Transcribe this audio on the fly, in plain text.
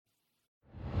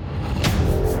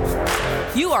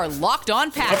You are Locked On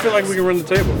Packers. I feel like we can run the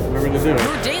table. We're going to do it.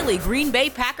 Your daily Green Bay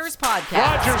Packers podcast.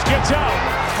 Rodgers gets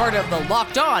out. Part of the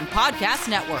Locked On Podcast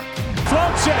Network.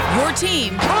 Floats it. Your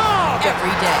team Cobb.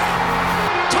 every day.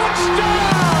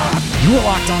 Touchdown. You are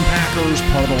Locked On Packers,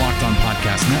 part of the Locked On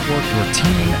Podcast Network, your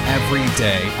team every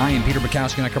day. I am Peter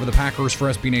Bukowski, and I cover the Packers for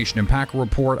SB Nation and Packer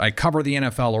Report. I cover the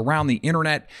NFL around the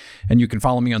internet, and you can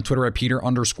follow me on Twitter at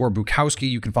Peter_Bukowski.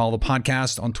 You can follow the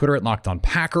podcast on Twitter at Locked On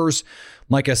Packers.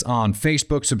 Like us on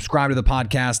Facebook, subscribe to the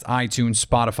podcast, iTunes,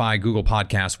 Spotify, Google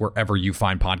Podcasts, wherever you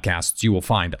find podcasts, you will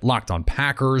find Locked On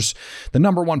Packers, the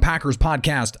 #1 Packers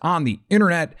podcast on the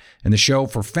internet, and the show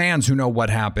for fans who know what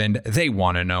happened. They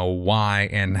want to know why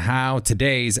and how.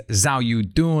 Today's Zao You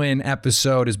Doin'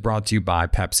 episode is brought to you by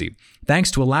Pepsi.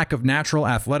 Thanks to a lack of natural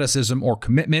athleticism or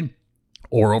commitment,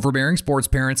 or overbearing sports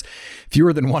parents,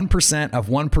 fewer than 1% of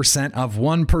 1% of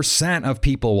 1% of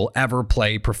people will ever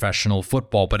play professional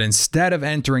football. But instead of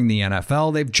entering the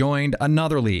NFL, they've joined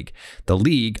another league, the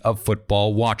League of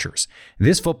Football Watchers.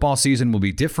 This football season will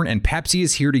be different, and Pepsi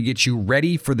is here to get you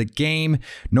ready for the game,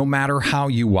 no matter how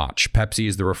you watch. Pepsi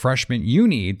is the refreshment you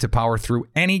need to power through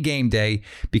any game day,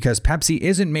 because Pepsi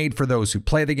isn't made for those who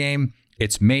play the game,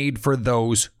 it's made for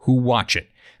those who watch it.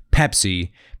 Pepsi,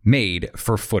 made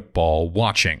for football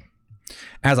watching.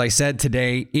 As I said,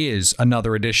 today is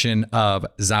another edition of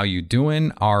Zao You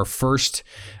Doin', our first,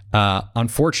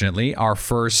 unfortunately, our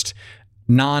first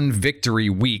non-victory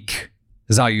week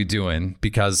Zao You Doin',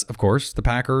 because, of course, the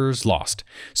Packers lost.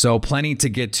 So plenty to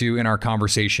get to in our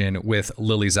conversation with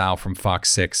Lily Zhao from Fox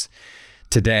 6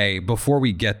 today. Before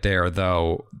we get there,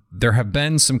 though, there have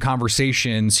been some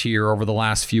conversations here over the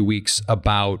last few weeks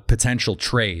about potential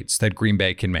trades that Green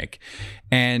Bay can make.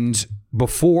 And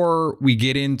before we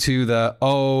get into the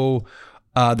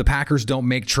Packers don't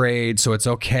make trades, so it's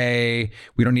okay,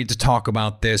 we don't need to talk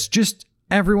about this, just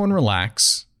everyone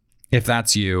relax. If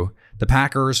that's you, the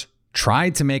Packers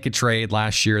tried to make a trade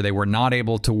last year. They were not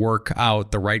able to work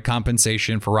out the right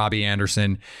compensation for Robbie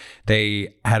Anderson.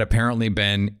 They had apparently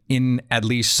been in at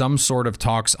least some sort of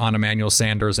talks on Emmanuel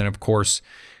Sanders. And of course,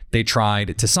 they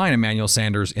tried to sign Emmanuel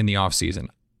Sanders in the offseason.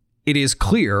 It is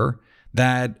clear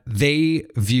that they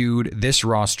viewed this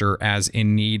roster as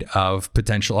in need of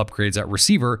potential upgrades at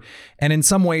receiver. And in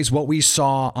some ways, what we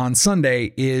saw on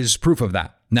Sunday is proof of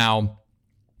that. Now,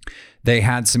 they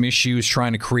had some issues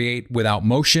trying to create without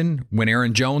motion. When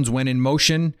Aaron Jones went in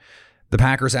motion, the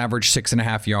Packers averaged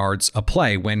 6.5 yards a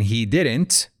play. When he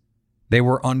didn't, they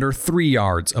were under 3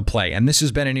 yards a play. And this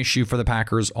has been an issue for the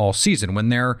Packers all season. When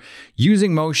they're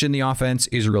using motion, the offense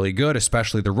is really good,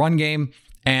 especially the run game.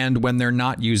 And when they're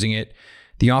not using it,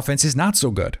 the offense is not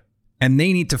so good. And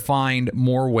they need to find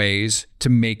more ways to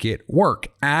make it work.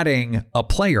 Adding a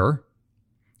player,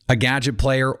 a gadget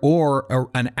player, or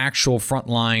an actual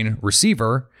frontline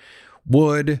receiver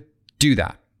would do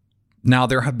that. Now,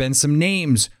 there have been some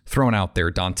names thrown out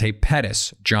there: Dante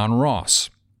Pettis, John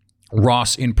Ross.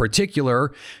 Ross in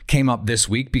particular came up this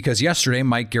week because yesterday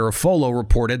Mike Garafolo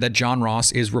reported that John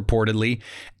Ross is reportedly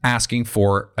asking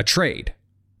for a trade.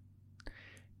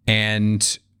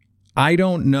 And I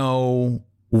don't know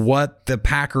what the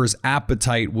Packers'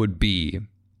 appetite would be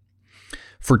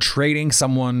for trading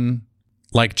someone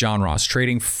like John Ross,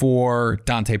 trading for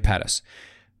Dante Pettis,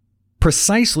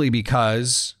 precisely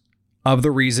because of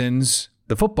the reasons,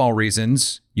 the football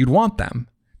reasons you'd want them.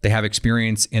 They have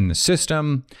experience in the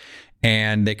system,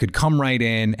 and they could come right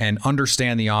in and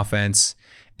understand the offense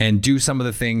and do some of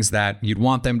the things that you'd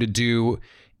want them to do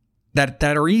that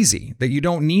are easy, that you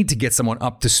don't need to get someone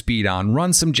up to speed on.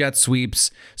 Run some jet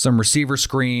sweeps, some receiver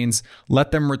screens,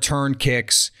 let them return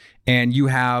kicks, and you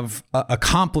have a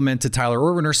complement to Tyler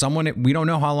Ervin or someone. We don't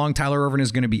know how long Tyler Ervin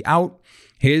is going to be out.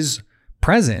 His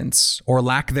presence or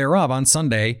lack thereof on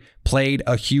Sunday played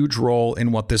a huge role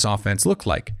in what this offense looked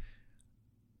like.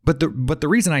 But the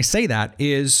reason I say that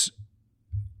is,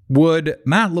 would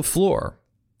Matt LaFleur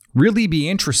really be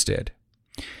interested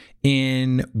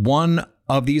in one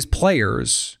of these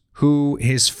players who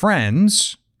his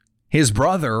friends, his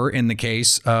brother in the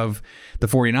case of the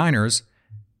 49ers,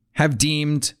 have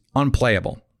deemed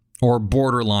unplayable or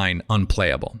borderline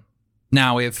unplayable?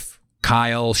 Now, if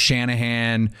Kyle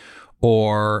Shanahan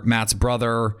or Matt's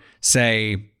brother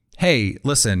say, hey,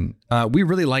 listen, we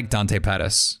really like Dante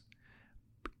Pettis,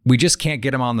 we just can't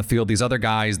get him on the field. These other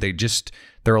guys,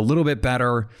 they're a little bit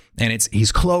better, and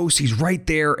he's close, he's right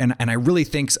there, and I really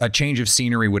think a change of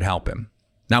scenery would help him.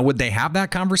 Now, would they have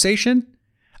that conversation?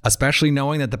 Especially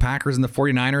knowing that the Packers and the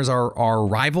 49ers are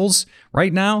rivals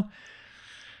right now?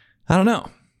 I don't know.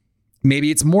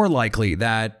 Maybe it's more likely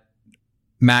that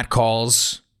Matt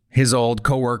calls his old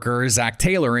coworker, Zach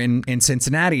Taylor in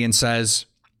Cincinnati, and says,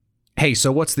 hey,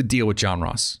 so what's the deal with John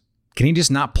Ross? Can he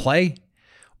just not play?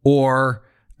 Or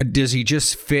does he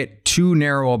just fit too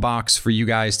narrow a box for you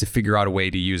guys to figure out a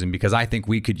way to use him? Because I think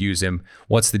we could use him.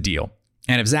 What's the deal?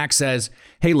 And if Zach says,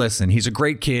 hey, listen, he's a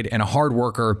great kid and a hard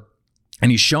worker, and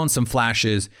he's shown some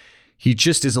flashes, he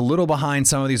just is a little behind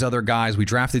some of these other guys. We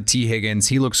drafted T. Higgins.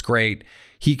 He looks great.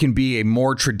 He can be a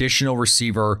more traditional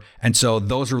receiver. And so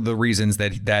those are the reasons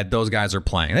that those guys are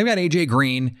playing. They've got AJ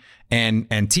Green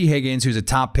and T. Higgins, who's a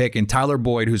top pick, and Tyler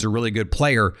Boyd, who's a really good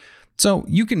player. So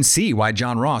you can see why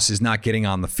John Ross is not getting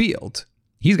on the field.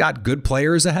 He's got good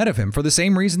players ahead of him for the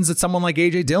same reasons that someone like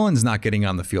AJ Dillon's not getting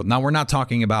on the field. Now, we're not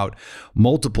talking about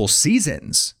multiple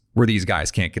seasons where these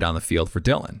guys can't get on the field for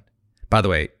Dillon. By the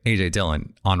way, AJ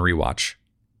Dillon on rewatch,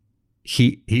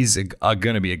 he's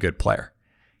going to be a good player.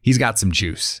 He's got some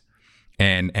juice,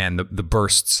 and the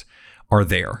bursts are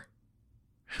there.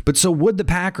 But so would the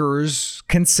Packers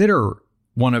consider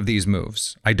one of these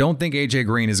moves? I don't think AJ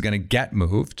Green is going to get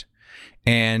moved,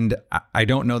 and I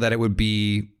don't know that it would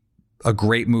be a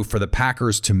great move for the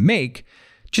Packers to make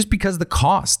just because of the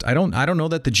cost. I don't know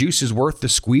that the juice is worth the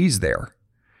squeeze there.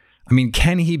 I mean,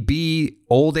 can he be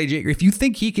old AJ? If you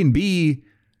think he can be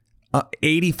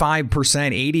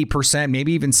 85%, 80%,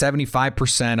 maybe even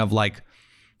 75% of like,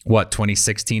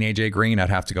 2016 AJ Green, I'd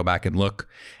have to go back and look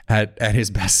at his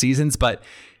best seasons. But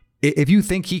if you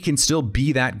think he can still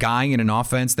be that guy in an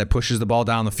offense that pushes the ball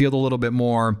down the field a little bit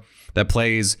more, that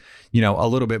plays, a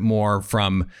little bit more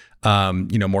from,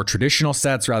 more traditional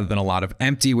sets rather than a lot of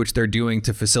empty, which they're doing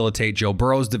to facilitate Joe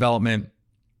Burrow's development,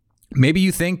 maybe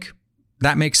you think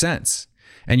that makes sense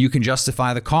and you can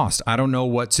justify the cost. I don't know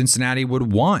what Cincinnati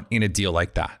would want in a deal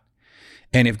like that,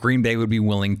 and if Green Bay would be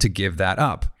willing to give that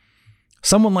up.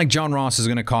 Someone like John Ross is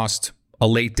going to cost a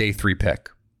late day 3 pick.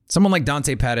 Someone like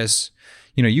Dante Pettis,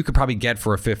 you could probably get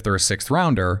for a 5th or a 6th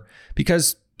rounder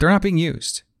because they're not being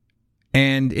used.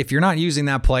 And if you're not using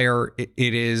that player, it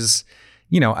is,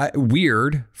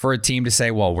 weird for a team to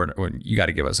say, well, you got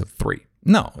to give us a 3.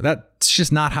 No, that's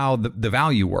just not how the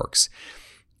value works.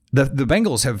 The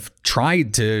Bengals have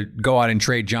tried to go out and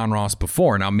trade John Ross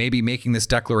before. Now, maybe making this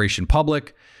declaration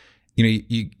public,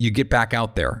 you get back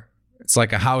out there. It's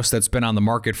like a house that's been on the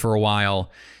market for a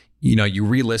while. You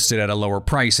relist it at a lower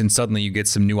price and suddenly you get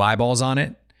some new eyeballs on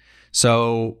it.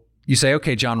 So you say,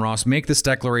 okay, John Ross, make this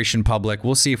declaration public.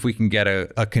 We'll see if we can get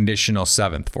a conditional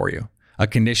 7th for you, a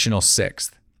conditional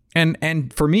 6th.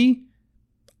 And for me,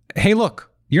 hey,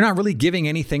 look, you're not really giving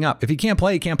anything up. If he can't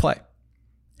play, he can't play.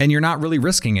 And you're not really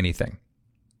risking anything.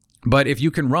 But if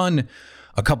you can run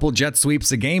a couple jet sweeps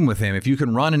a game with him, if you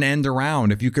can run an end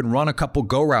around, if you can run a couple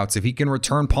go routes, if he can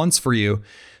return punts for you,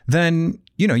 then,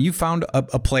 you found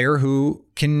a player who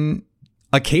can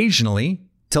occasionally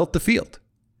tilt the field.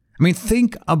 I mean,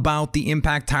 think about the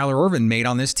impact Tyler Ervin made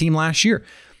on this team last year.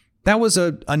 That was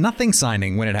a nothing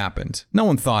signing when it happened. No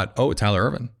one thought, oh, Tyler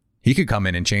Ervin, he could come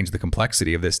in and change the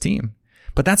complexity of this team.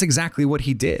 But that's exactly what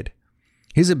he did.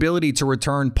 His ability to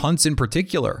return punts in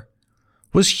particular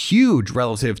was huge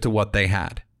relative to what they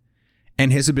had.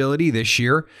 And his ability this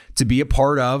year to be a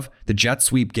part of the jet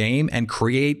sweep game and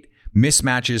create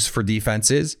mismatches for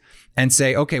defenses and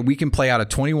say, okay, we can play out of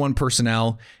 21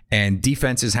 personnel and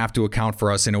defenses have to account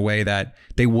for us in a way that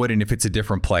they wouldn't if it's a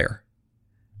different player.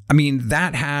 I mean,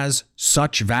 that has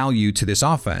such value to this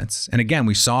offense. And again,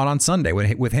 we saw it on Sunday.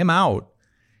 With him out,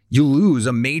 you lose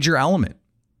a major element.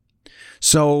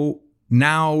 So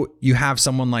now you have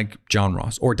someone like John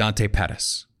Ross or Dante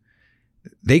Pettis.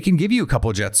 They can give you a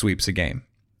couple jet sweeps a game.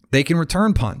 They can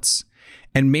return punts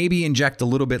and maybe inject a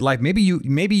little bit life. Maybe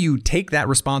you take that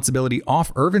responsibility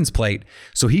off Ervin's plate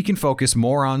so he can focus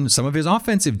more on some of his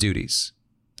offensive duties.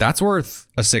 That's worth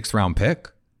a 6th round pick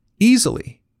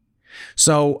easily.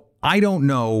 So I don't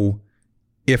know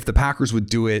if the Packers would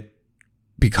do it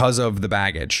because of the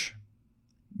baggage.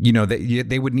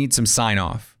 They would need some sign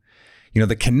off.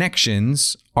 The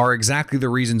connections are exactly the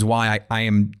reasons why I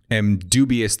am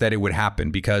dubious that it would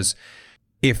happen, because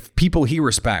if people he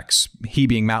respects, he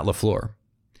being Matt LaFleur,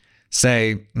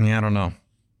 say, I don't know.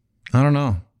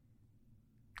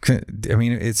 I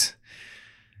mean, it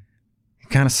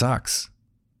kind of sucks.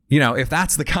 If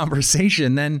that's the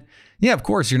conversation, then yeah, of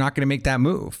course, you're not going to make that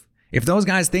move. If those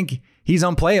guys think he's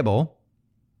unplayable,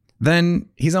 then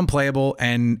he's unplayable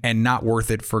and not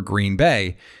worth it for Green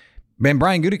Bay. And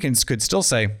Brian Gutekunst could still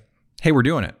say, hey, we're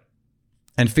doing it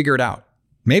and figure it out.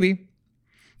 Maybe.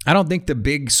 I don't think the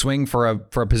big swing for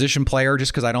a position player,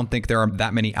 just because I don't think there are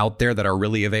that many out there that are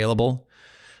really available.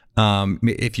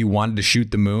 If you wanted to shoot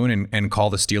the moon and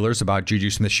call the Steelers about Juju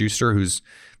Smith-Schuster, who's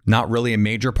not really a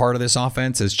major part of this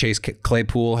offense, as Chase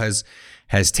Claypool has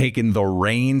has taken the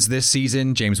reins this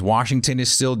season. James Washington is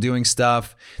still doing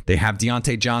stuff. They have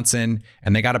Deontay Johnson,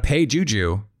 and they got to pay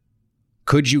Juju.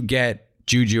 Could you get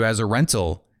Juju as a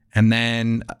rental and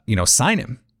then, sign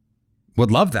him? Would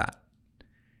love that.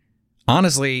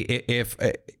 Honestly, if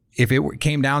it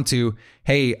came down to,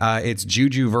 hey, it's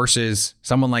Juju versus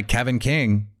someone like Kevin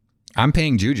King, I'm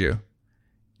paying Juju.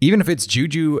 Even if it's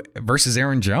Juju versus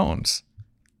Aaron Jones,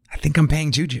 I think I'm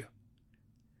paying Juju.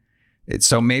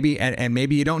 So maybe, and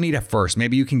maybe you don't need a first.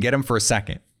 Maybe you can get him for a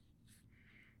second.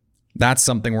 That's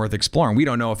something worth exploring. We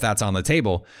don't know if that's on the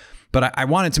table. But I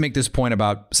wanted to make this point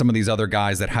about some of these other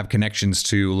guys that have connections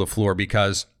to LaFleur,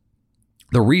 because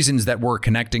the reasons that we're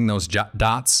connecting those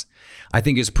dots, I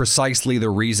think, is precisely the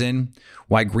reason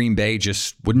why Green Bay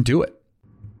just wouldn't do it.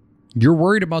 You're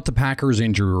worried about the Packers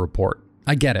injury report.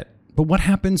 I get it. But what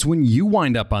happens when you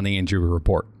wind up on the injury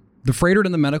report? The Froedtert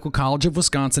and the Medical College of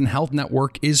Wisconsin Health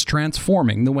Network is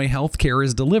transforming the way healthcare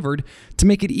is delivered to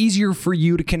make it easier for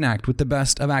you to connect with the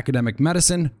best of academic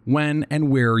medicine when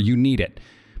and where you need it.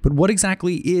 But what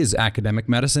exactly is academic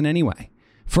medicine anyway?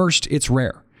 First, it's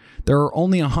rare. There are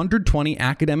only 120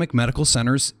 academic medical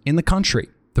centers in the country.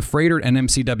 The Froedtert and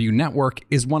MCW network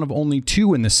is one of only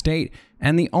 2 in the state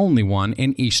and the only one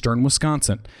in eastern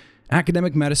Wisconsin.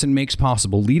 Academic medicine makes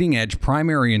possible leading-edge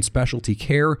primary and specialty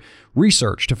care,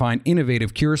 research to find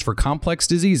innovative cures for complex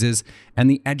diseases, and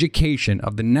the education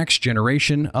of the next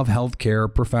generation of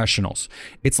healthcare professionals.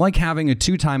 It's like having a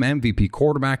 2-time MVP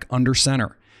quarterback under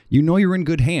center. You know you're in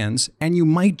good hands, and you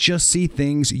might just see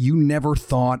things you never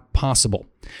thought possible.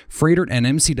 Froedtert and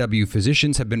MCW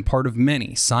physicians have been part of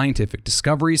many scientific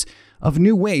discoveries of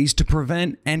new ways to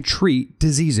prevent and treat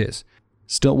diseases.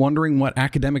 Still wondering what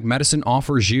academic medicine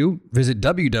offers you? Visit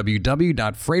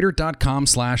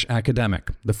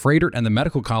www.froedtert.com/academic. The Froedtert and the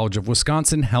Medical College of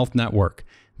Wisconsin Health Network.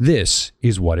 This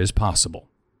is what is possible.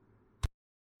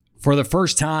 For the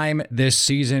first time this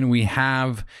season, we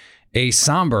have a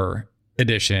somber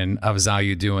edition of Zau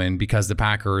You Doin', because the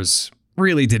Packers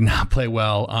really did not play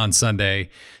well on Sunday.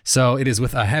 So it is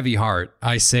with a heavy heart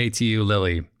I say to you,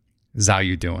 Lily, Zau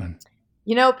You Doin'?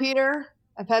 Peter,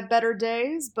 I've had better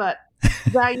days, but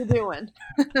how you doing?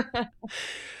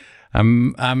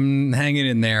 I'm hanging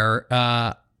in there.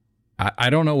 I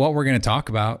don't know what we're going to talk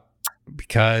about,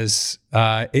 because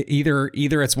either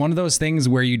it's one of those things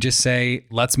where you just say,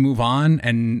 let's move on,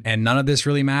 and none of this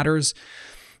really matters,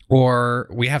 or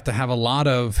we have to have a lot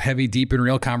of heavy, deep, and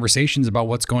real conversations about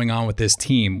what's going on with this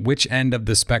team. Which end of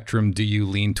the spectrum do you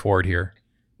lean toward here?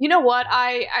 You know what?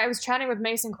 I was chatting with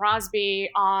Mason Crosby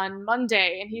on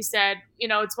Monday, and he said,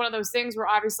 it's one of those things where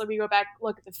obviously we go back,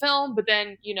 look at the film, but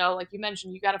then, like you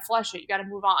mentioned, you got to flush it. You got to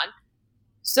move on.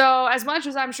 So as much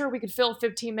as I'm sure we could fill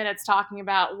 15 minutes talking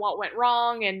about what went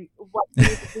wrong and what we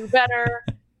need to do better,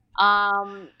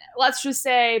 let's just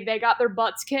say they got their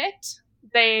butts kicked.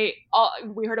 We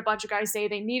heard a bunch of guys say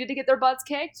they needed to get their butts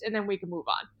kicked, and then we can move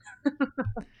on.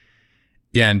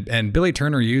 Yeah, and Billy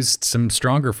Turner used some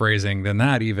stronger phrasing than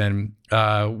that even,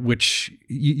 which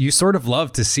you sort of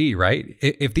love to see, right?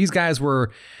 If these guys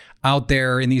were out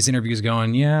there in these interviews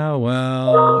going, yeah,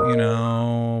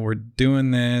 well, we're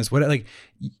doing this,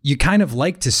 you kind of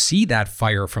like to see that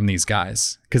fire from these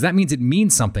guys, because that means it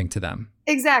means something to them.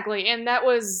 Exactly, and that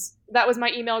was my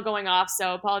email going off,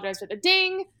 so apologize for the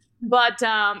ding, but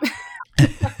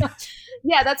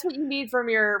yeah, that's what you need from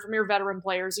your veteran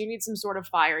players. You need some sort of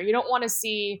fire. You don't want to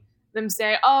see them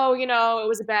say, oh, it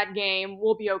was a bad game,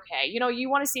 we'll be okay. You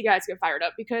want to see guys get fired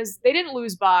up, because they didn't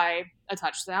lose by a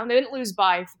touchdown. They didn't lose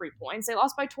by 3 points. They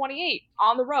lost by 28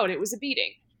 on the road. It was a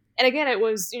beating. And again, it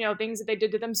was, things that they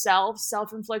did to themselves,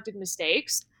 self-inflicted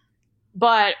mistakes.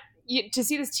 But to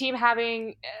see this team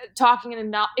talking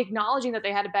and acknowledging that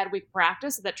they had a bad week of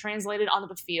practice that translated onto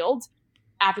the field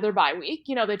after their bye week,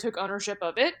 they took ownership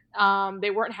of it. They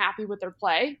weren't happy with their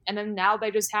play. And then now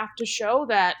they just have to show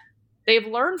that they've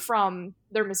learned from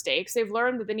their mistakes. They've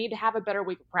learned that they need to have a better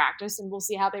week of practice, and we'll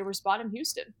see how they respond in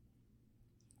Houston.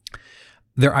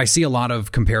 I see a lot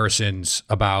of comparisons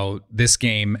about this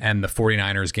game and the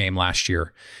 49ers game last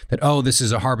year, that, this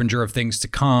is a harbinger of things to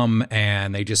come,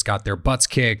 and they just got their butts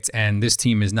kicked, and this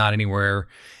team is not anywhere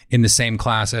in the same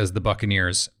class as the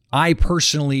Buccaneers. I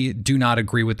personally do not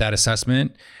agree with that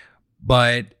assessment,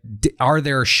 but are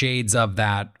there shades of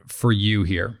that for you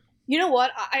here? You know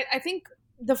what? I think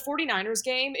the 49ers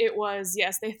game, it was,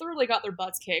 yes, they thoroughly got their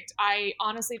butts kicked. I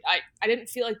honestly didn't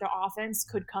feel like the offense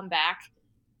could come back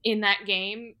in that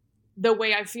game the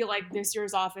way I feel like this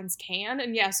year's offense can.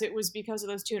 And yes, it was because of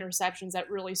those 2 interceptions that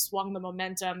really swung the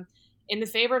momentum in the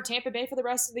favor of Tampa Bay for the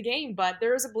rest of the game. But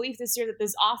there is a belief this year that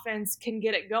this offense can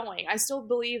get it going. I still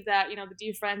believe that, the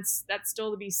defense, that's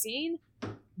still to be seen.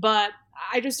 But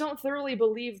I just don't thoroughly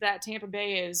believe that Tampa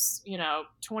Bay is,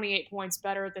 28 points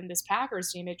better than this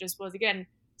Packers team. It just was, again,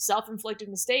 self-inflicted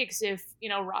mistakes. If,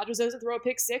 Rodgers doesn't throw a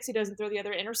pick six, he doesn't throw the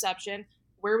other interception,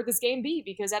 where would this game be?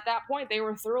 Because at that point, they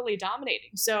were thoroughly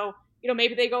dominating. So,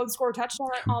 maybe they go and score a touchdown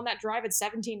on that drive at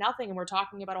 17-0, and we're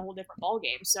talking about a whole different ball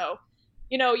game. So,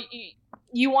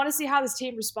 you want to see how this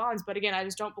team responds. But again, I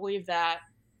just don't believe that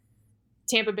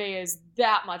Tampa Bay is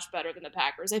that much better than the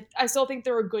Packers. I still think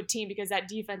they're a good team because that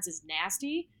defense is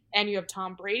nasty, and you have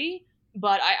Tom Brady.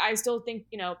 But I still think,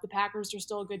 the Packers are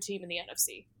still a good team in the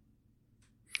NFC.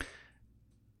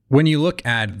 When you look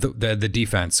at the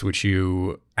defense, which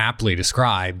you aptly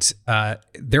described,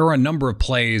 there were a number of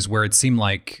plays where it seemed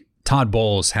like Todd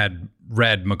Bowles had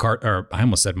read McCarthy, or I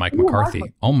almost said Mike McCarthy.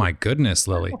 Oh my goodness,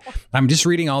 Lily. I'm just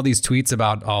reading all these tweets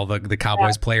about all the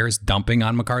Cowboys players dumping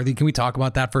on McCarthy. Can we talk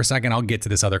about that for a second? I'll get to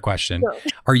this other question. Sure.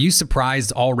 Are you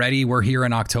surprised already we're here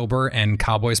in October and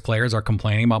Cowboys players are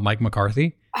complaining about Mike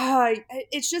McCarthy? I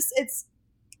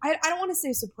don't want to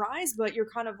say surprised, but you're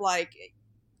kind of like,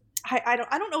 I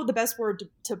don't know the best word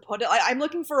to put it. I'm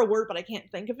looking for a word, but I can't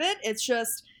think of it. It's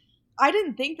just, I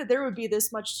didn't think that there would be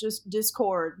this much just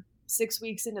discord 6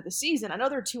 weeks into the season. I know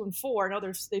they're 2-4. I know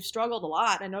they've struggled a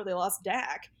lot. I know they lost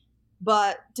Dak,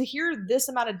 but to hear this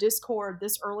amount of discord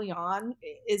this early on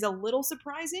is a little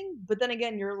surprising. But then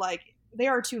again, you're like, they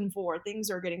are 2-4.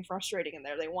 Things are getting frustrating in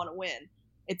there. They want to win.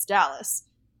 It's Dallas.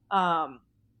 And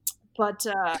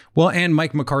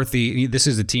Mike McCarthy, this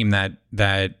is a team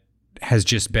that has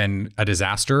just been a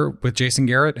disaster with Jason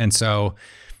Garrett. And so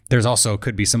there's also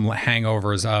could be some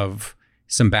hangovers of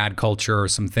some bad culture or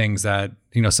some things that,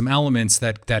 some elements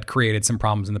that created some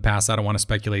problems in the past. I don't want to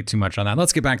speculate too much on that.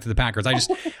 Let's get back to the Packers.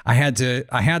 I had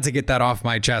to get that off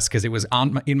my chest because it was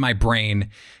in my brain.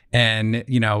 And,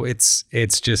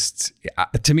 it's just,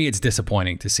 to me, it's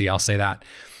disappointing to see. I'll say that.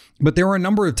 But there were a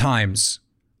number of times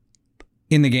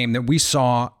in the game that we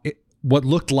saw what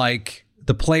looked like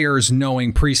the players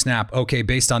knowing pre-snap, okay,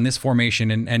 based on this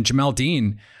formation, and Jamel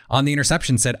Dean on the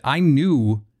interception said, I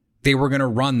knew they were going to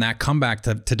run that comeback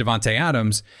to Davante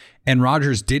Adams, and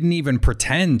Rodgers didn't even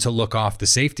pretend to look off the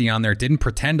safety on there, didn't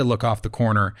pretend to look off the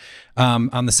corner.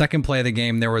 On the second play of the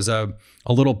game, there was a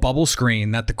little bubble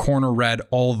screen that the corner read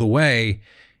all the way.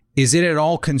 Is it at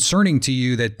all concerning to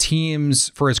you that teams,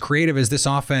 for as creative as this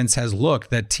offense has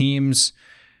looked, that teams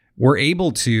were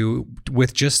able to,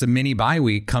 with just a mini bye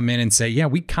week, come in and say, yeah,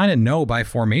 we kind of know by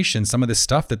formation some of the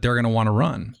stuff that they're going to want to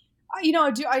run?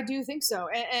 I do think so.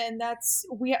 And that's,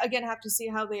 we again have to see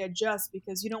how they adjust,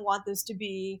 because you don't want this to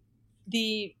be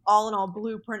the all in all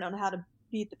blueprint on how to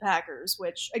beat the Packers,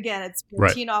 which again, it's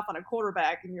teeing off on a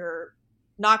quarterback and you're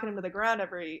knocking him to the ground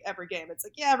every game. It's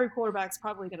like, yeah, every quarterback's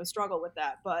probably going to struggle with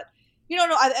that. But,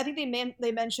 I think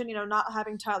they mentioned, not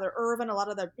having Tyler Ervin, a lot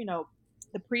of the,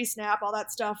 the pre-snap, all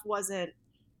that stuff wasn't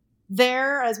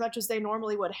there as much as they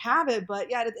normally would have it. But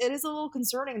yeah, it is a little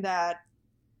concerning that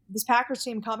this Packers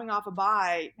team coming off a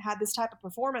bye had this type of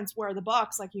performance where the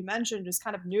Bucs, like you mentioned, just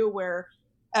kind of knew where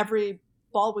every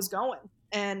ball was going.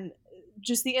 And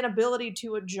just the inability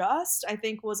to adjust, I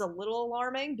think, was a little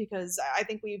alarming, because I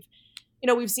think we've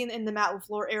seen in the Matt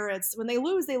LaFleur era, it's when they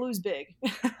lose big.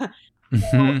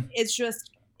 So it's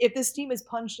just, if this team is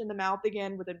punched in the mouth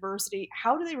again with adversity,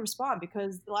 how do they respond?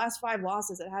 Because the last 5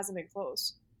 losses, it hasn't been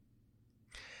close.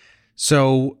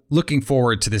 So looking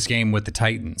forward to this game with the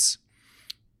Titans,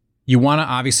 you want to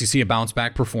obviously see a bounce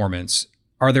back performance.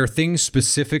 Are there things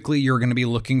specifically you're going to be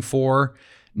looking for?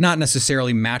 Not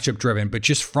necessarily matchup driven, but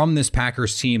just from this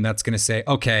Packers team that's going to say,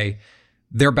 okay,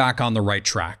 they're back on the right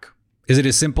track. Is it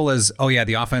as simple as, oh yeah,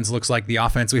 the offense looks like the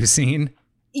offense we've seen?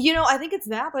 I think it's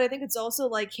that, but I think it's also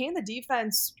like, can the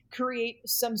defense create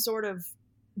some sort of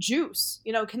juice?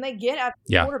 Can they get at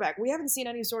the quarterback? We haven't seen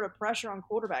any sort of pressure on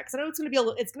quarterbacks. I know it's going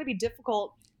to be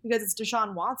difficult because it's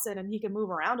Deshaun Watson and he can move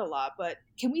around a lot, but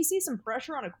can we see some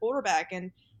pressure on a quarterback?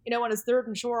 And when it's 3rd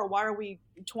and short, why are we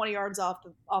 20 yards off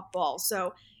ball?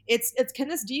 So it's can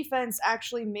this defense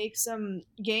actually make some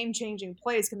game-changing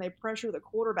plays? Can they pressure the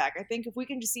quarterback? I think if we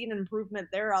can just see an improvement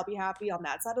there, I'll be happy on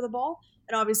that side of the ball,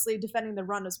 and obviously defending the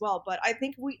run as well. But I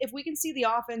think if we can see the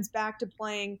offense back to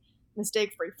playing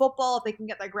mistake-free football, if they can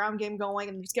get that ground game going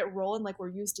and just get rolling like we're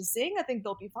used to seeing, I think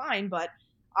they'll be fine. But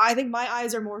I think my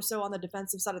eyes are more so on the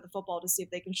defensive side of the football to see if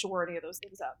they can shore any of those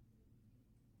things up.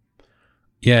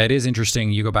 Yeah, it is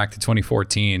interesting. You go back to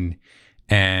 2014,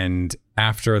 and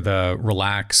after the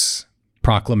relax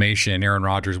proclamation, Aaron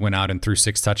Rodgers went out and threw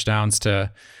 6 touchdowns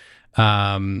to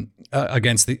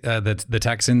against the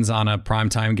Texans on a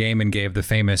primetime game and gave the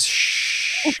famous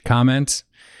shh comment.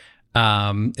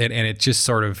 And it just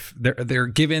sort of, they're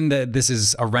given that this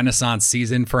is a renaissance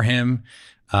season for him.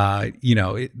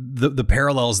 The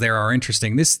parallels there are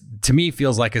interesting. This, to me,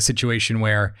 feels like a situation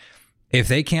where if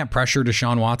they can't pressure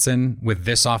Deshaun Watson with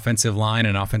this offensive line,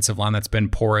 an offensive line that's been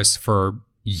porous for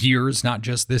years, not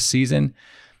just this season,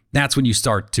 that's when you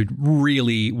start to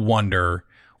really wonder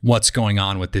what's going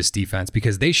on with this defense,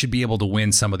 because they should be able to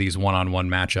win some of these one-on-one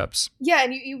matchups. Yeah,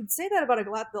 and you would say that about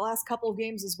the last couple of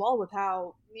games as well, with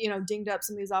how, dinged up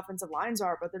some of these offensive lines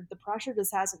are, but the pressure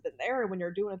just hasn't been there. And when you're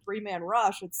doing a three-man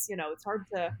rush, it's hard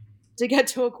to get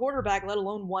to a quarterback, let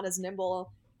alone one as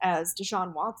nimble as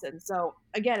Deshaun Watson. So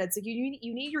again, it's like you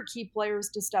need your key players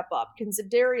to step up. Can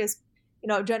Za'Darius,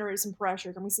 generate some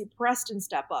pressure? Can we see Preston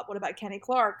step up? What about Kenny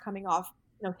Clark coming off,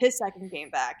 his second game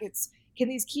back? Can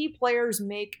these key players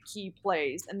make key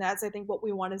plays? And that's, I think, what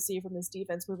we want to see from this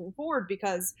defense moving forward,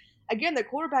 because, again, the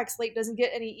quarterback slate doesn't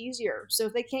get any easier. So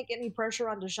if they can't get any pressure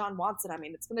on Deshaun Watson,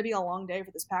 it's going to be a long day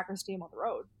for this Packers team on the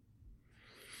road.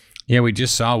 Yeah, we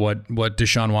just saw what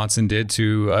Deshaun Watson did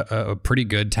to a pretty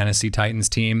good Tennessee Titans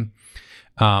team.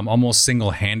 Almost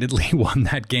single-handedly won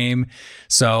that game.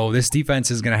 So this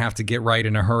defense is going to have to get right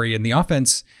in a hurry. And the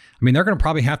offense, they're going to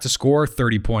probably have to score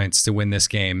 30 points to win this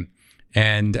game.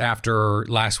 And after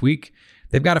last week,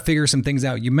 they've got to figure some things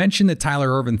out. You mentioned the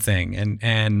Tyler Ervin thing,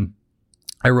 and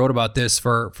I wrote about this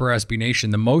for SB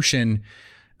Nation. The motion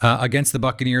against the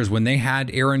Buccaneers, when they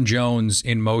had Aaron Jones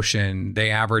in motion,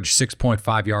 they averaged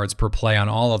 6.5 yards per play. On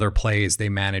all other plays, they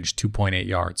managed 2.8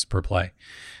 yards per play.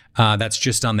 That's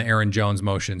just on the Aaron Jones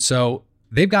motion. So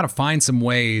they've got to find some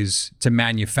ways to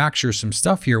manufacture some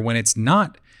stuff here when it's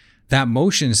not that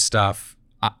motion stuff.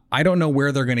 I don't know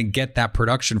where they're going to get that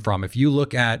production from. If you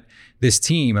look at this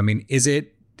team, is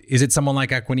it someone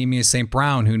like Equanimeous St.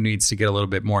 Brown who needs to get a little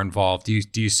bit more involved? Do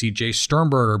you see Jay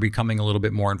Sternberger becoming a little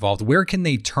bit more involved? Where can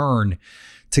they turn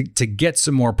to get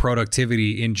some more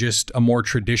productivity in just a more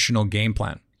traditional game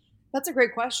plan? That's a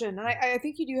great question. And I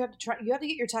think you have to get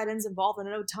your tight ends involved. And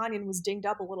I know Tanyan was dinged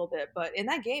up a little bit, but in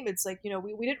that game, it's like, we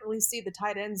didn't really see the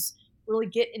tight ends really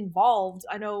get involved.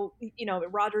 I know,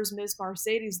 Rodgers missed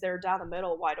Mercedes there down the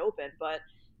middle wide open, but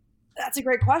that's a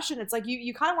great question. It's like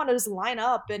you kind of want to just line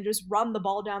up and just run the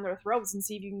ball down their throats and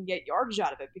see if you can get yardage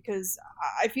out of it, because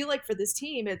I feel like for this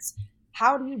team, it's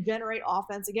how do you generate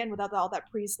offense, again, without all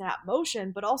that pre-snap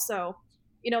motion, but also,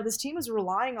 this team is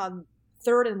relying on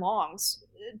third and longs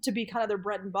to be kind of their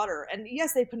bread and butter. And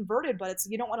yes, they've converted, but it's,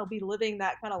 you don't want to be living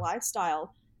that kind of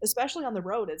lifestyle, especially on the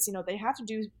road. It's, they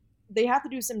have to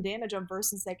do some damage on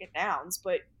first and second downs,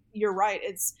 but you're right.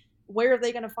 It's where are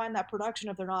they going to find that production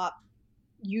if they're not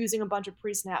using a bunch of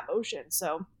pre-snap motion?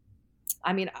 So,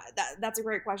 that's a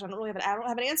great question. I don't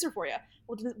have an answer for you.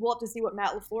 We'll have to see what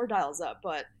Matt LaFleur dials up,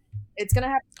 but it's going to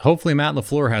have. Hopefully Matt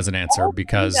LaFleur has an answer,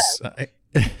 because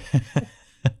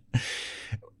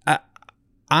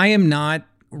I am not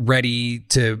ready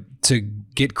to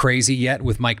get crazy yet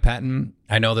with Mike Pettin.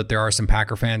 I know that there are some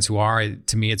Packer fans who are.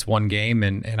 To me, it's one game,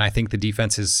 and I think the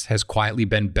defense has quietly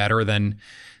been better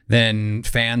than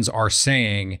fans are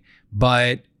saying.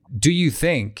 But do you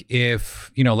think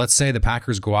if, let's say the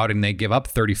Packers go out and they give up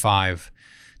 35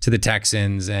 to the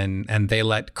Texans and they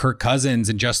let Kirk Cousins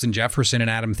and Justin Jefferson and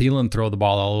Adam Thielen throw the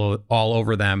ball all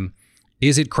over them,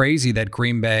 is it crazy that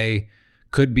Green Bay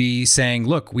could be saying,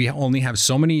 look, we only have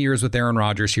so many years with Aaron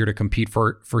Rodgers here to compete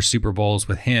for Super Bowls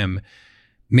with him?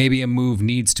 Maybe a move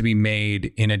needs to be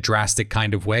made in a drastic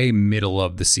kind of way middle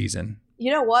of the season.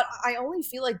 You know what? I only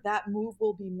feel like that move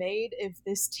will be made if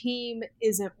this team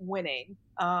isn't winning.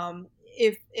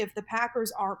 If the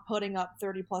Packers aren't putting up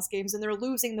 30-plus games and they're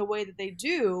losing the way that they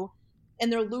do,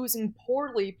 and they're losing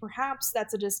poorly, perhaps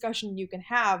that's a discussion you can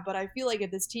have. But I feel like if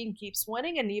this team keeps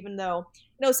winning, and even though,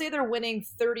 say they're winning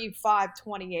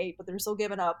 35-28, but they're still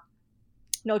giving up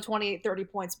 28, 30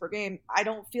 points per game, I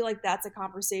don't feel like that's a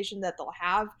conversation that they'll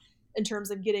have in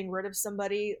terms of getting rid of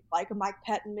somebody like a Mike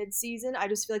Pettin midseason. I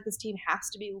just feel like this team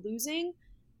has to be losing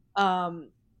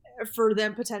for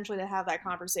them potentially to have that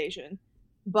conversation.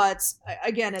 But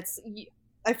again,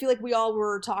 I feel like we all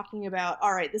were talking about,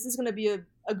 all right, this is going to be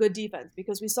a good defense,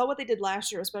 because we saw what they did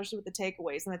last year, especially with the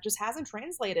takeaways, and that just hasn't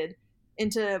translated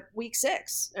into week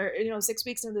 6 or 6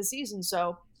 weeks into the season.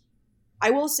 So I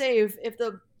will say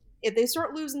if they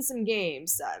start losing some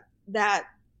games, that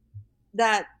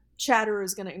chatter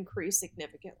is going to increase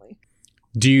significantly.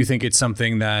 Do you think it's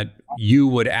something that you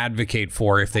would advocate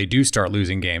for if they do start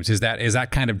losing games? Is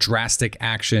that kind of drastic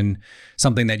action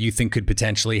something that you think could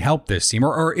potentially help this team?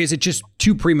 Or is it just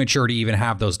too premature to even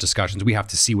have those discussions? We have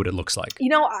to see what it looks like.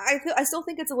 I still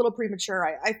think it's a little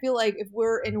premature. I feel like if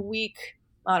we're in week,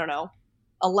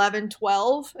 11,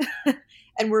 12,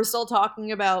 and we're still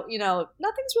talking about,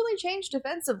 nothing's really changed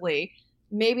defensively,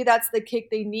 maybe that's the kick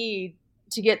they need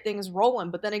to get things rolling.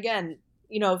 But then again,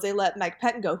 if they let Mike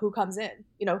Pettin go, who comes in?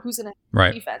 Who's going to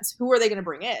Right. defense? Who are they going to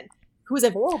bring in? Who's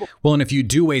available? Well, and if you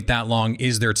do wait that long,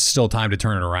 is there still time to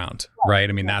turn it around? Right.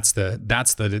 I mean, that's the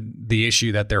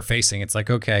issue that they're facing. It's like,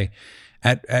 okay,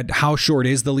 at how short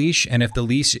is the leash? And if the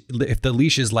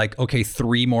leash is like, okay,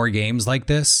 3 more games like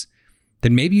this,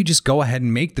 then maybe you just go ahead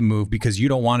and make the move, because you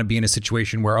don't want to be in a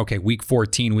situation where, okay, week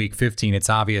 14, week 15,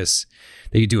 it's obvious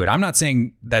that you do it. I'm not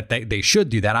saying that they should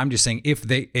do that. I'm just saying if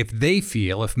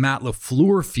Matt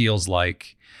LaFleur feels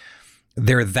like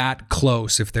they're that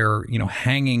close, if they're,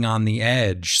 hanging on the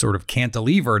edge, sort of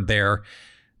cantilevered there,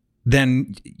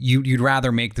 then you'd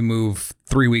rather make the move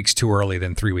 3 weeks too early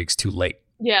than 3 weeks too late.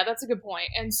 Yeah, that's a good point.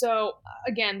 And so,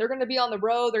 again, they're going to be on the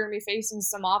road. They're going to be facing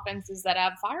some offenses that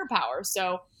have firepower.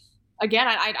 So, again,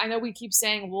 I know we keep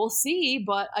saying we'll see,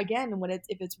 but again,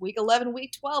 if it's week 11,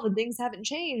 week 12, and things haven't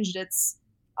changed, it's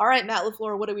all right, Matt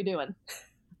LaFleur, what are we doing?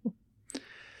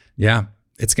 Yeah,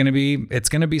 it's gonna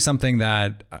be something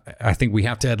that I think we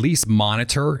have to at least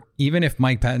monitor, even if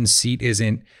Mike Pettin's seat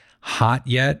isn't hot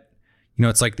yet.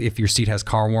 It's like if your seat has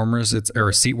car warmers,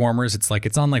 or seat warmers, it's like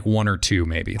it's on like 1 or 2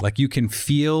 maybe. Like you can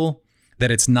feel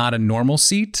that it's not a normal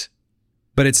seat,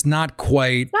 but it's not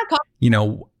quite. It's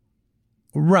not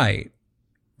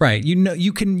Right. You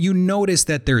notice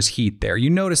that there's heat there.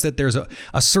 You notice that there's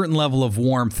a certain level of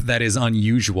warmth that is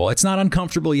unusual. It's not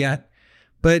uncomfortable yet,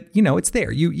 but it's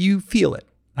there. You feel it.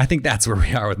 I think that's where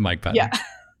we are with Mike Pettin. Yeah.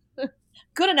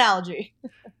 Good analogy.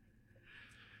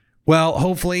 Well,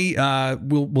 hopefully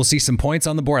we'll see some points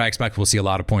on the board. I expect we'll see a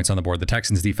lot of points on the board. The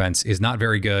Texans defense is not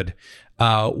very good.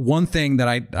 One thing that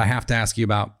I have to ask you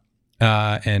about,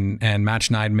 and Matt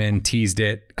Schneidman teased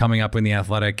it coming up in The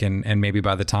Athletic, and maybe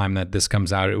by the time that this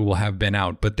comes out, it will have been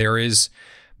out. But there is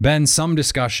been some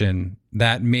discussion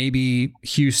that maybe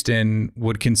Houston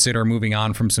would consider moving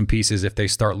on from some pieces if they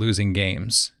start losing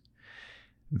games.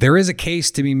 There is a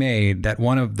case to be made that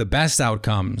one of the best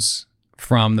outcomes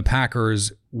from the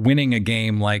Packers winning a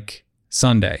game like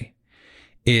Sunday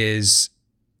is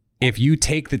if you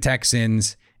take the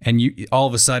Texans and you all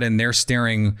of a sudden they're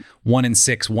staring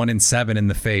 1-6, 1-7 in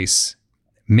the face.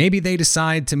 Maybe they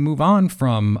decide to move on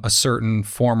from a certain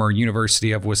former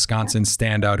University of Wisconsin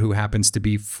standout who happens to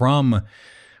be from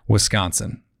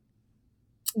Wisconsin.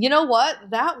 You know what?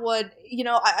 That would,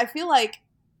 I feel like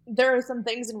there are some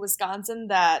things in Wisconsin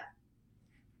that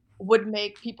would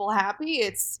make people happy.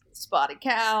 It's Spotted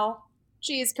Cow,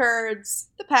 cheese curds,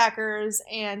 the Packers,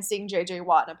 and seeing JJ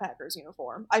Watt in a Packers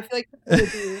uniform. I feel like people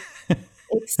would be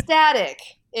ecstatic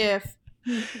if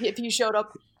he showed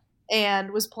up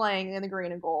and was playing in the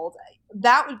green and gold.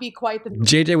 That would be quite the...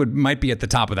 JJ might be at the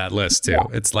top of that list too. Yeah.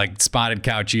 It's like Spotted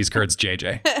Cow, cheese curds,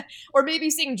 JJ. Or maybe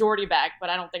seeing Jordy back, but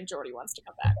I don't think Jordy wants to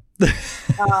come back.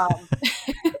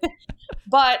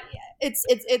 But it's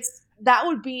that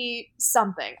would be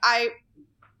something. I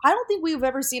don't think we've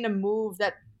ever seen a move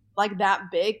that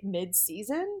big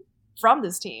mid-season from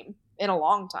this team in a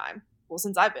long time. Well,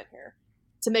 since I've been here,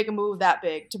 to make a move that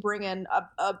big, to bring in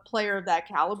a player of that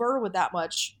caliber with that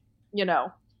much,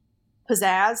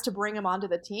 pizzazz to bring him onto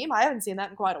the team. I haven't seen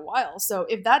that in quite a while. So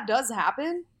if that does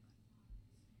happen,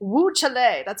 woo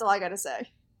chale. That's all I got to say.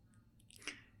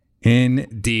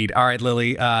 Indeed. All right,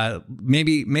 Lily,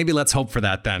 maybe let's hope for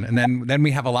that then. And then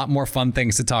we have a lot more fun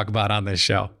things to talk about on this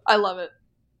show. I love it.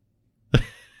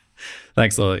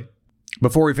 Thanks, Lily.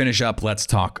 Before we finish up, let's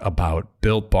talk about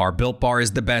Built Bar. Built Bar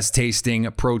is the best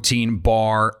tasting protein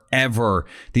bar ever.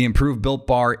 The improved Built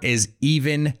Bar is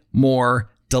even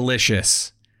more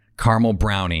delicious. Caramel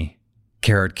brownie,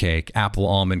 carrot cake, apple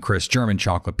almond crisp, German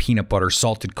chocolate, peanut butter,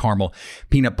 salted caramel,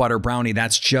 peanut butter brownie.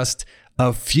 That's just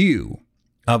a few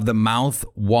of the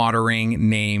mouth-watering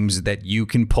names that you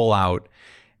can pull out.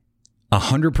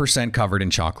 100% covered in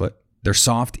chocolate. They're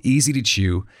soft, easy to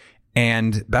chew,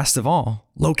 and best of all,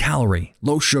 low calorie,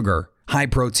 low sugar, high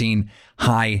protein,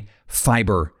 high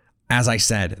fiber. As I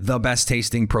said, the best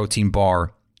tasting protein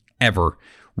bar ever.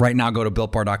 Right now, go to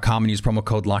BuiltBar.com and use promo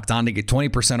code LOCKEDON to get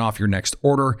 20% off your next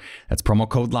order. That's promo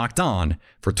code LOCKEDON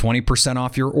for 20%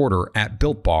 off your order at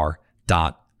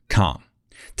BuiltBar.com.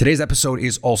 Today's episode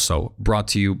is also brought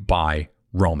to you by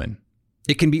Roman.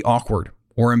 It can be awkward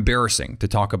or embarrassing to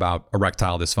talk about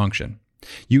erectile dysfunction.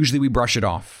 Usually we brush it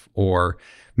off or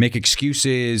make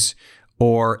excuses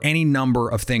or any number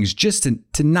of things just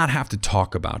to not have to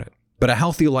talk about it. But a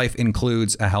healthy life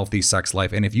includes a healthy sex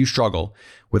life. And if you struggle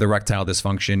with erectile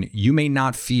dysfunction, you may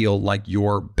not feel like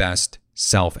your best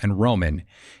yourself, and Roman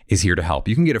is here to help.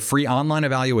 You can get a free online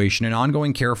evaluation and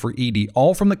ongoing care for ED,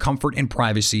 all from the comfort and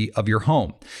privacy of your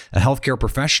home. A healthcare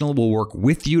professional will work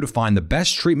with you to find the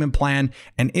best treatment plan,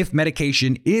 and if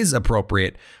medication is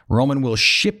appropriate, Roman will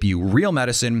ship you real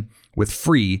medicine with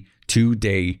free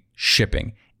 2-day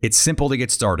shipping. It's simple to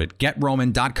get started.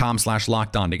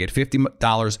 GetRoman.com/lockedon to get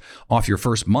 $50 off your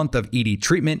first month of ED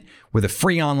treatment with a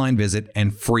free online visit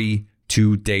and free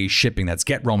 2-day shipping. That's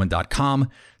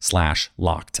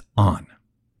GetRoman.com/lockedon.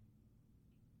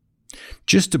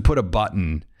 Just to put a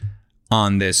button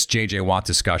on this J.J. Watt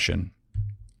discussion,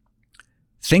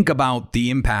 think about the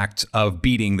impact of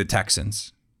beating the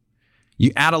Texans.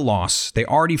 You add a loss. They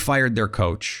already fired their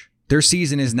coach. Their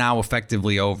season is now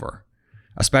effectively over,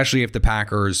 especially if the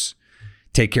Packers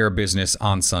take care of business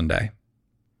on Sunday.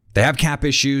 They have cap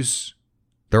issues.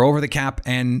 They're over the cap,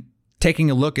 and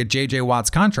taking a look at J.J. Watt's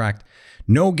contract,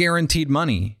 no guaranteed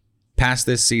money past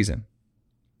this season.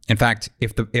 In fact,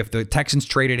 if the Texans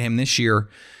traded him this year,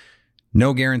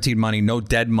 no guaranteed money, no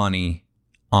dead money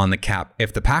on the cap.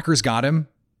 If the Packers got him,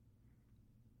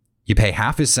 you pay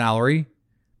half his salary,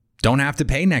 don't have to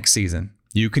pay next season.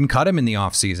 You can cut him in the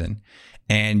offseason,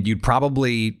 and you'd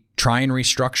probably try and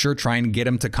restructure, try and get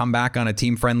him to come back on a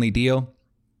team-friendly deal,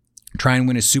 try and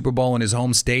win a Super Bowl in his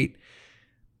home state.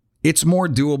 It's more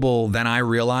doable than I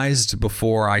realized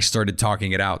before I started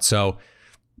talking it out. So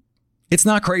it's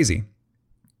not crazy.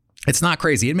 It's not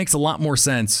crazy. It makes a lot more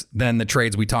sense than the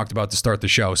trades we talked about to start the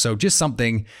show. So just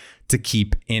something to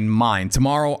keep in mind.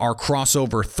 Tomorrow, our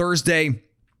crossover Thursday.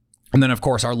 And then, of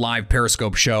course, our live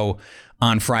Periscope show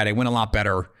on Friday went a lot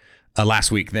better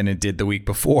last week than it did the week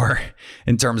before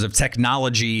in terms of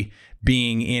technology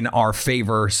being in our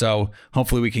favor. So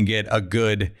hopefully we can get a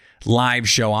good live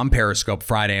show on Periscope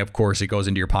Friday. Of course, it goes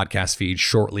into your podcast feed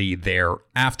shortly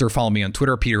thereafter. Follow me on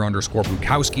Twitter,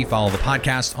 Peter_Bukowski. Follow the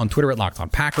podcast on Twitter at Locked On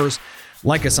Packers.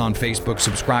 Like us on Facebook.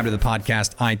 Subscribe to the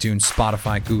podcast, iTunes,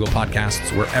 Spotify, Google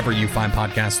Podcasts. Wherever you find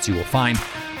podcasts, you will find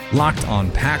Locked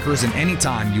On Packers. And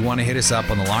anytime you want to hit us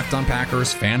up on the Locked On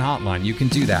Packers fan hotline, you can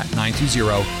do that.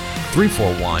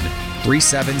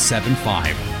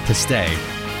 920-341-3775 to stay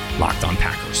Locked On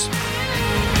Packers.